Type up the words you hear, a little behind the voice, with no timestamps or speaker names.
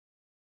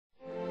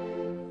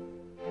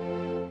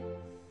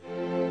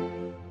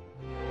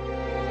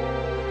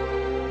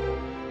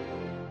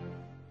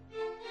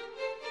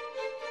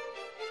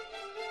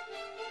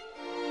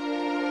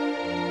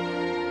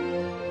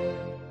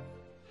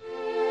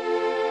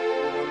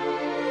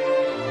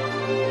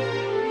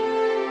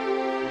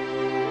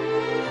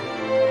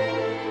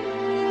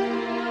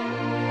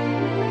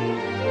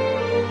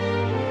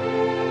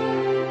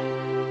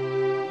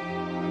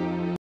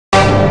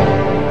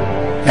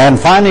And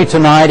finally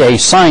tonight, a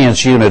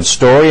science unit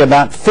story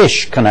about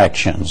fish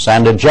connections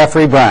and a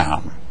Jeffrey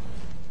Brown.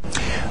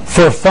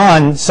 For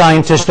fun,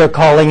 scientists are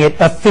calling it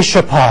a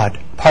fishapod,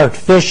 part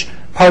fish,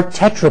 part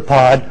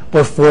tetrapod,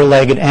 or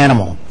four-legged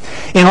animal.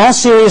 In all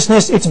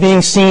seriousness, it's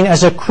being seen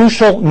as a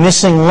crucial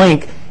missing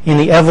link in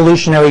the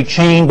evolutionary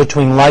chain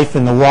between life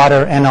in the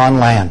water and on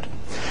land.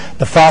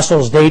 The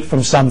fossils date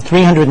from some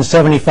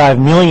 375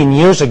 million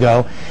years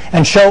ago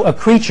and show a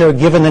creature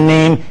given the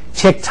name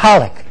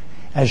Tiktaalik.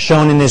 As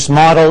shown in this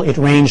model, it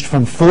ranged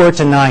from 4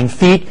 to 9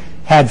 feet,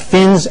 had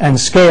fins and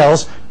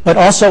scales, but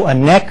also a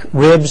neck,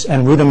 ribs,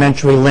 and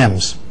rudimentary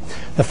limbs.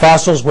 The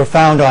fossils were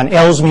found on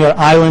Ellesmere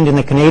Island in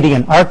the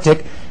Canadian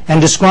Arctic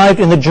and described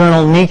in the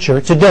journal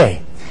Nature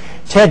today.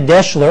 Ted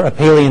Daeschler, a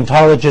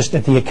paleontologist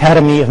at the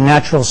Academy of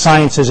Natural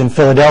Sciences in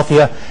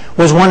Philadelphia,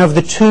 was one of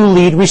the 2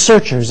 lead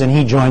researchers, and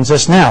he joins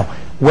us now.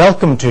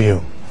 Welcome to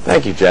you.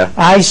 Thank you, Jeff.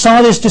 I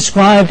saw this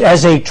described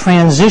as a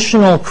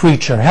transitional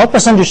creature. Help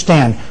us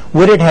understand.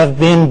 Would it have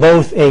been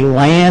both a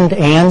land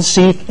and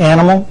sea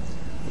animal?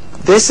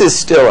 This is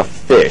still a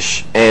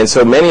fish, and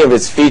so many of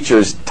its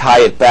features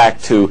tie it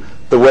back to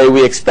the way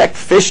we expect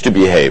fish to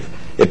behave.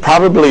 It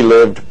probably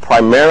lived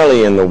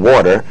primarily in the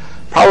water,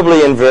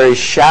 probably in very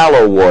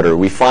shallow water.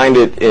 We find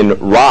it in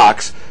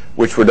rocks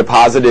which were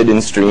deposited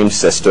in stream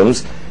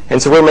systems,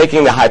 and so we're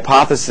making the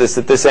hypothesis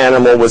that this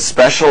animal was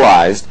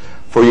specialized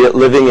for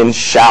living in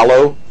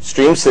shallow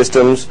stream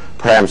systems,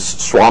 perhaps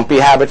swampy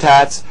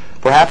habitats,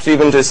 perhaps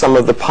even to some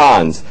of the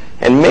ponds,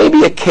 and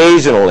maybe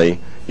occasionally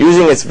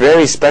using its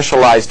very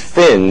specialized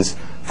fins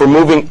for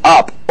moving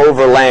up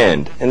over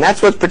land. And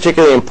that's what's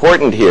particularly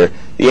important here.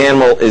 The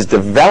animal is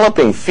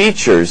developing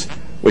features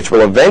which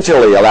will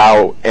eventually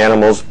allow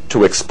animals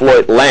to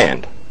exploit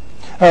land.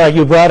 All right,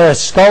 you brought a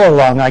skull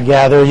along, I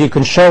gather. You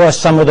can show us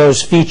some of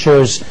those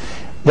features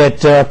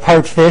that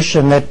part fish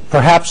and that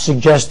perhaps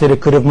suggest that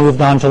it could have moved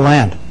on to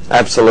land.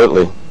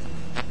 Absolutely.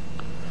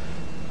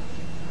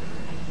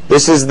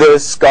 This is the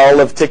skull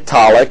of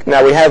Tiktaalik.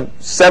 Now we have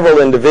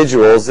several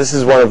individuals. This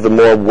is one of the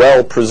more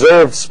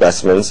well-preserved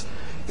specimens.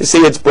 You see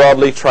it's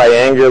broadly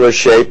triangular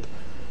shape,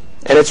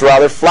 and it's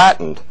rather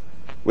flattened,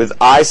 with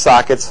eye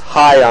sockets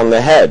high on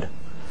the head.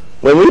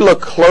 When we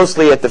look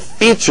closely at the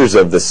features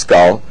of the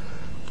skull,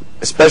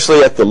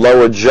 especially at the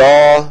lower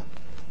jaw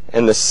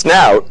and the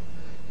snout,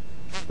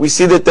 we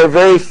see that they're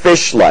very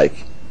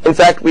fish-like. In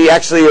fact, we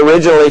actually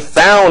originally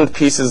found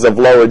pieces of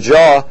lower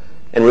jaw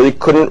and really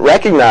couldn't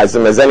recognize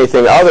them as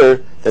anything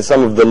other than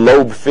some of the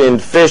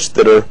lobe-finned fish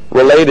that are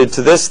related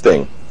to this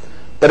thing.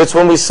 But it's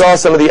when we saw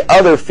some of the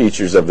other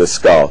features of the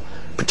skull,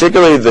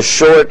 particularly the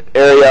short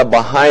area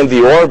behind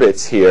the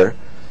orbits here,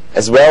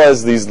 as well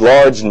as these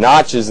large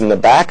notches in the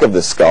back of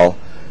the skull,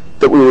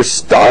 that we were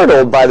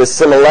startled by the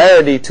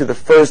similarity to the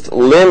first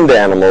limbed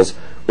animals,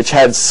 which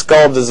had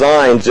skull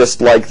design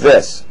just like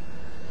this.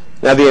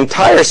 Now, the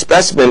entire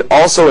specimen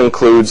also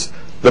includes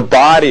the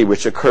body,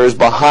 which occurs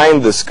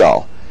behind the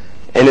skull.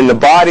 And in the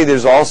body,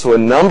 there's also a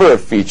number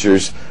of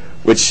features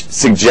which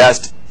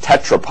suggest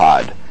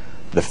tetrapod.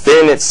 The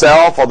fin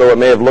itself, although it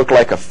may have looked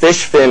like a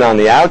fish fin on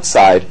the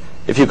outside,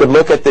 if you could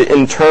look at the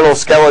internal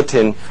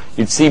skeleton,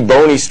 you'd see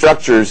bony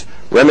structures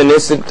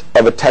reminiscent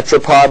of a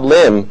tetrapod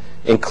limb,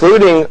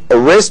 including a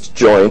wrist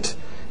joint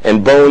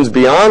and bones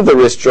beyond the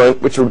wrist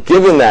joint, which were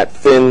given that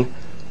fin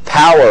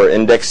power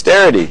and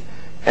dexterity.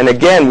 And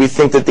again, we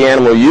think that the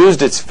animal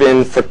used its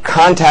fin for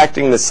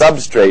contacting the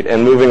substrate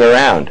and moving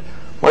around.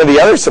 One of the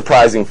other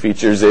surprising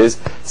features is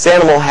this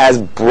animal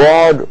has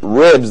broad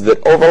ribs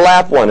that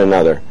overlap one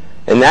another.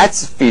 And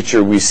that's a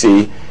feature we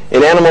see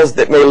in animals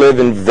that may live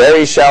in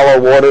very shallow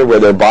water where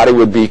their body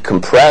would be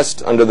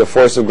compressed under the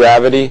force of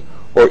gravity,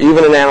 or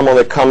even an animal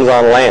that comes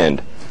on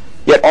land.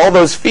 Yet all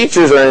those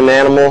features are in an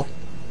animal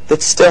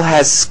that still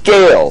has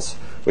scales,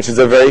 which is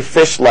a very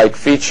fish-like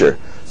feature.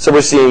 So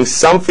we're seeing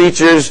some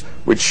features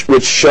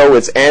which show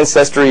its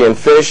ancestry in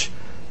fish,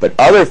 but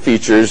other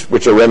features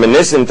which are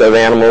reminiscent of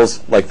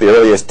animals like the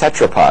earliest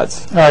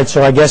tetrapods. All right,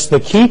 so I guess the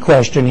key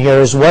question here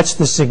is what's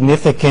the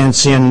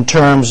significance in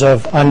terms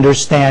of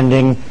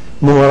understanding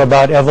more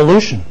about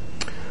evolution?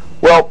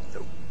 Well,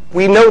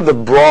 we know the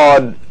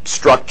broad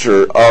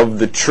structure of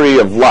the tree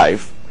of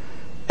life,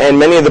 and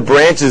many of the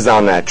branches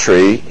on that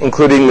tree,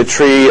 including the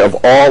tree of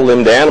all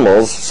limbed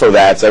animals, so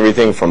that's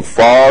everything from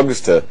frogs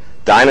to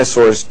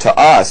dinosaurs to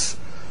us,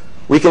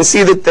 we can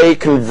see that they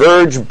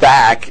converge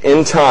back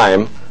in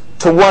time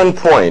to one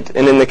point.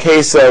 And in the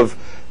case of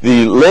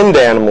the limbed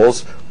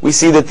animals, we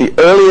see that the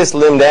earliest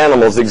limbed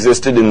animals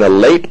existed in the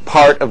late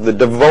part of the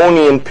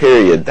Devonian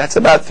period. That's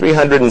about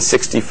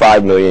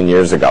 365 million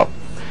years ago.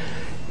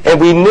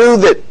 And we knew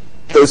that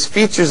those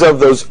features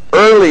of those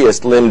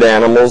earliest limbed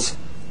animals,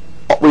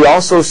 we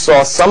also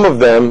saw some of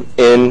them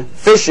in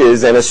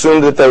fishes and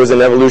assumed that there was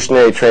an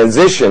evolutionary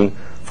transition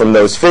from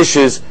those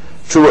fishes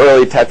to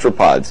early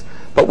tetrapods.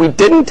 But we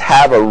didn't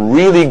have a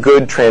really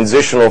good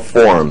transitional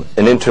form,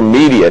 an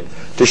intermediate,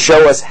 to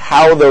show us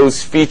how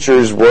those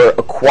features were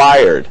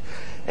acquired.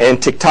 And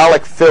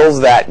Tiktaalik fills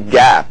that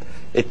gap.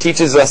 It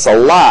teaches us a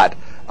lot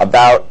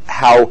about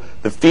how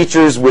the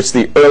features which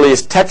the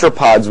earliest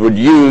tetrapods would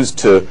use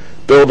to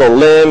build a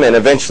limb and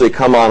eventually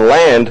come on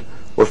land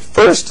were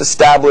first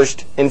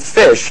established in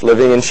fish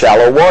living in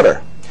shallow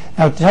water.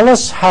 Now tell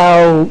us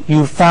how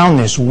you found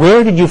this.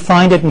 Where did you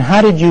find it, and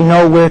how did you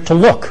know where to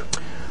look?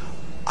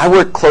 I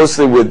worked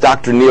closely with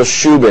Dr. Neil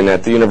Shubin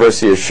at the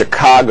University of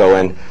Chicago,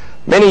 and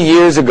many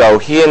years ago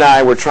he and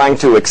I were trying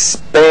to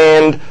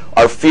expand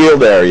our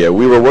field area.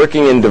 We were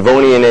working in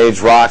Devonian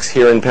age rocks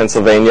here in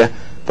Pennsylvania,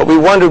 but we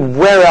wondered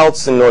where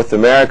else in North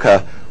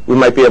America we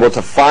might be able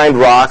to find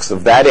rocks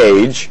of that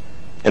age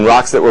and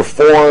rocks that were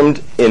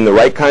formed in the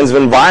right kinds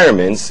of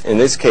environments, in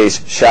this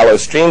case shallow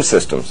stream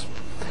systems.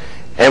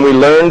 And we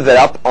learned that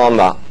up on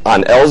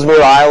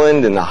Ellesmere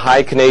Island in the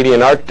high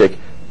Canadian Arctic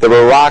there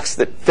were rocks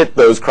that fit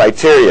those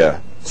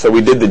criteria. So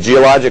we did the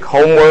geologic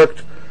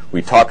homework,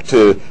 we talked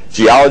to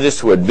geologists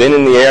who had been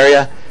in the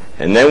area,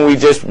 and then we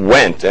just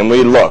went and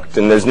we looked.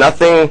 And there's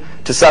nothing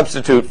to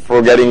substitute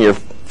for getting your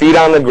feet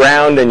on the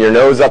ground and your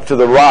nose up to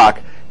the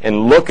rock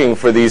and looking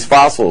for these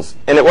fossils.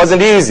 And it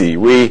wasn't easy.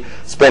 We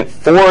spent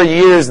 4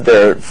 years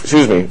there,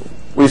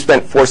 we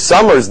spent 4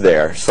 summers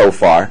there so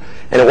far,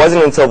 and it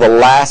wasn't until the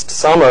last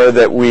summer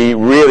that we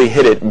really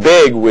hit it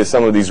big with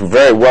some of these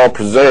very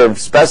well-preserved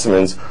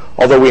specimens,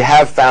 although we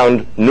have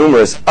found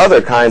numerous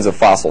other kinds of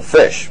fossil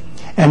fish.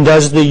 And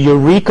does the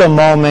eureka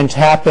moment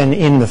happen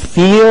in the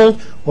field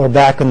or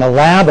back in the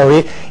lab,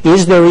 or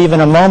is there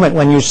even a moment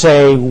when you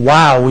say,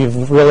 wow,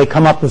 we've really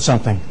come up with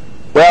something?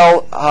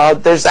 Well,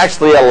 there's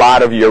actually a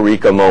lot of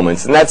eureka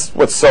moments, and that's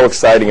what's so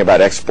exciting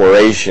about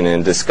exploration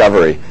and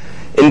discovery.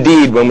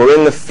 Indeed, when we're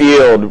in the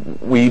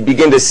field, we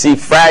begin to see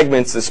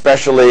fragments,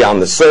 especially on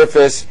the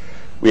surface.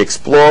 We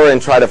explore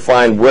and try to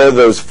find where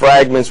those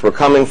fragments were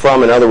coming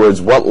from, in other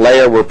words, what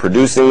layer were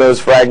producing those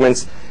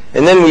fragments.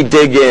 And then we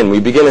dig in. We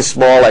begin a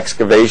small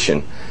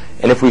excavation.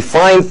 And if we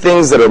find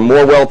things that are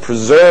more well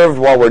preserved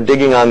while we're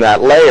digging on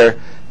that layer,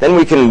 then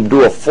we can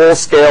do a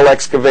full-scale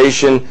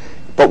excavation.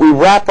 But we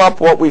wrap up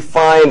what we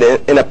find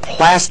in a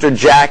plaster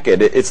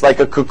jacket. It's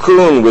like a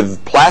cocoon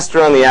with plaster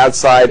on the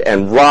outside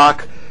and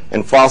rock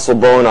and fossil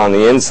bone on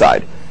the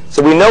inside.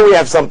 So we know we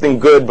have something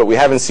good, but we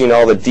haven't seen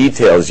all the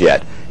details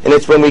yet. And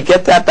it's when we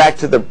get that back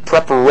to the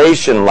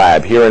preparation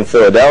lab here in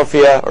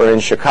Philadelphia or in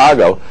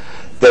Chicago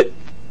that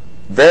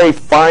very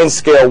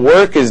fine-scale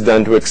work is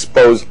done to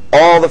expose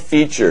all the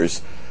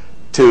features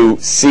to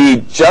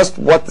see just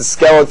what the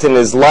skeleton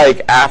is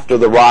like after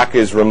the rock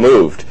is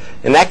removed.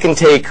 And that can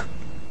take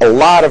a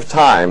lot of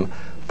time,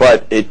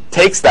 but it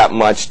takes that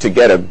much to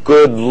get a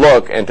good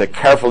look and to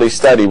carefully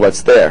study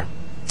what's there.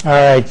 All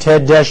right,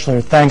 Ted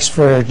Daeschler, thanks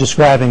for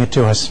describing it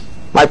to us.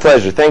 My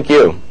pleasure. Thank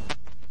you.